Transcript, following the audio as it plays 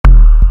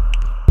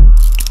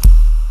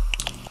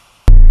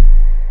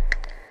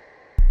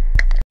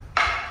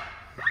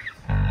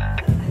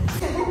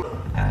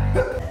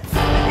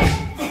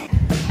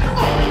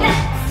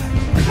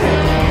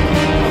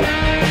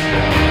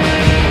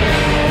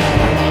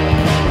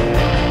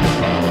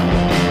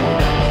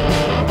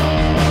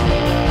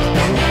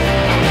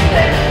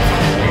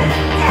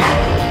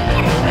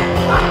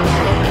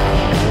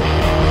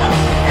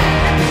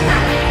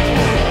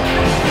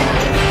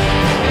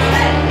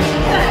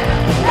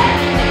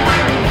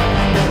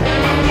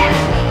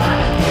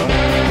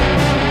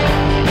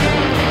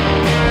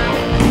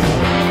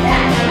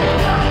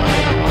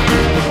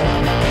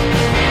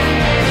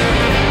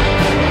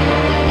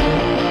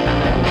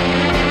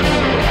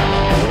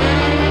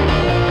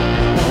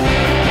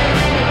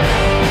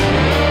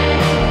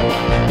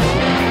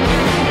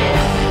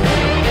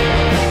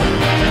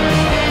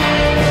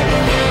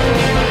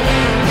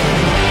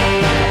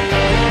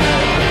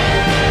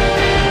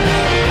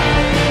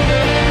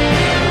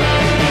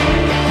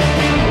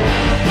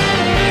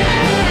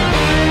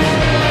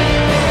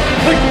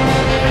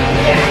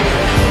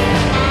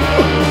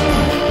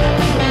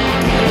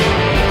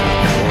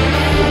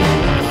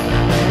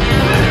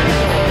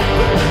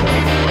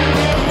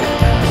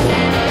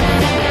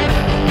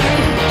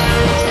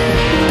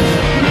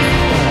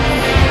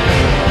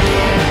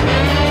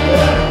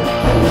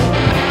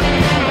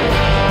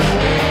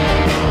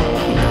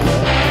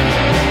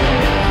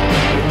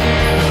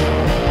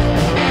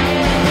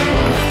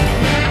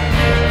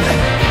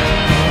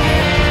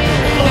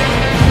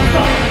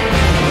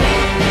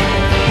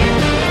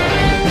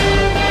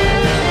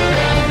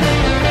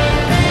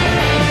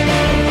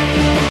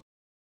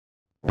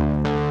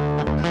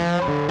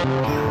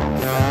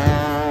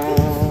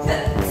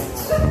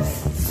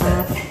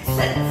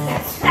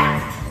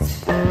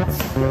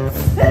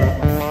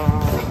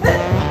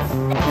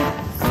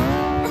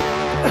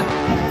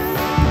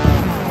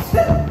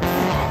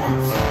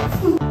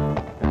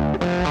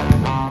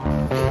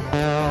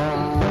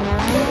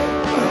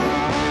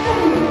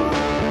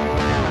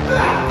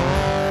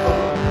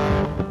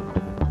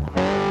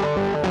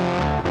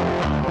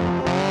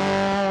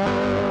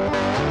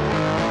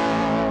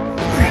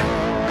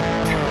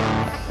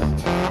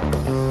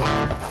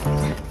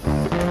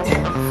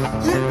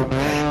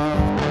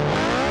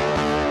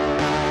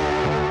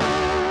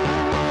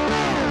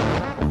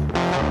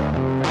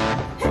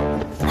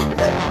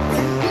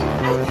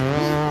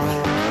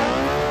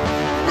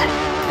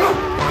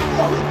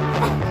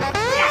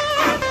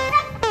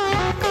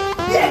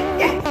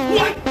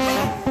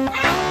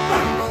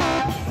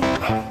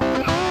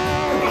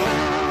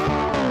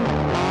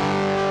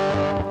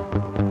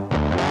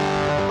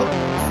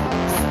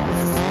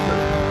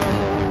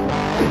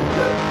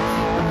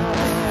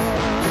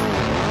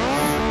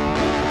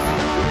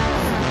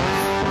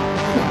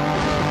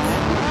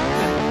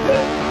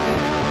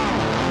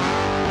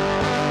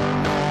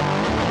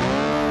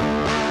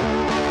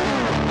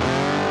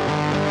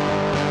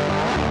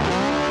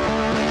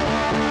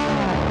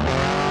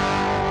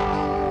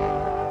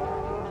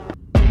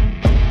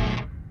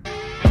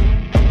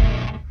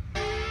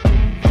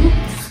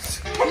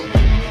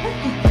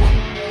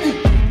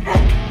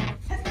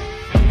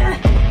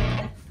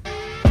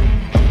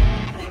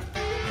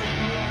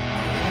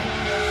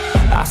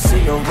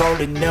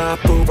Loading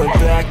up, Uber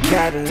black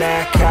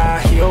Cadillac, high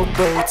heel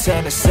boots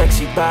and a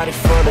sexy body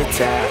full of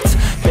tats.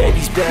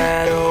 Baby's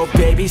bad, oh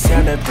baby's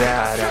hella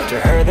bad. After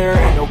her there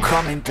ain't no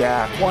coming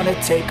back. Wanna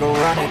take a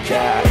run at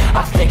that.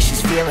 I think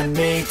she's feeling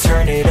me.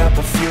 Turn it up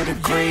a few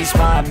degrees.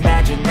 My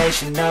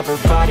imagination of her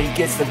body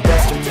gets the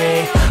best of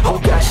me. Oh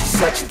gosh, she's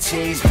such a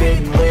tease.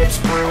 Bitten lips,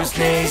 bruised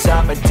knees.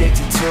 I'm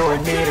addicted to her,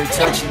 need her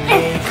touching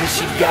me. Cause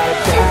she got a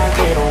bad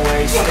little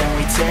waist. And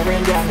we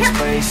tearing down this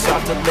place.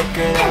 Off the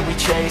liquor that we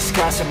chase.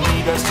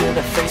 Casamigos to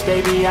the face.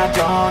 Baby, I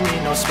don't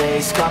need no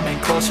space. Coming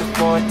closer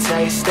for a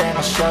taste. And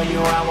I'll show you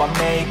how I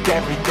make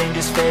everything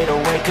just fade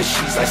away. Cause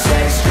she's like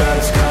sex,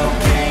 drugs,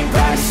 cocaine,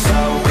 body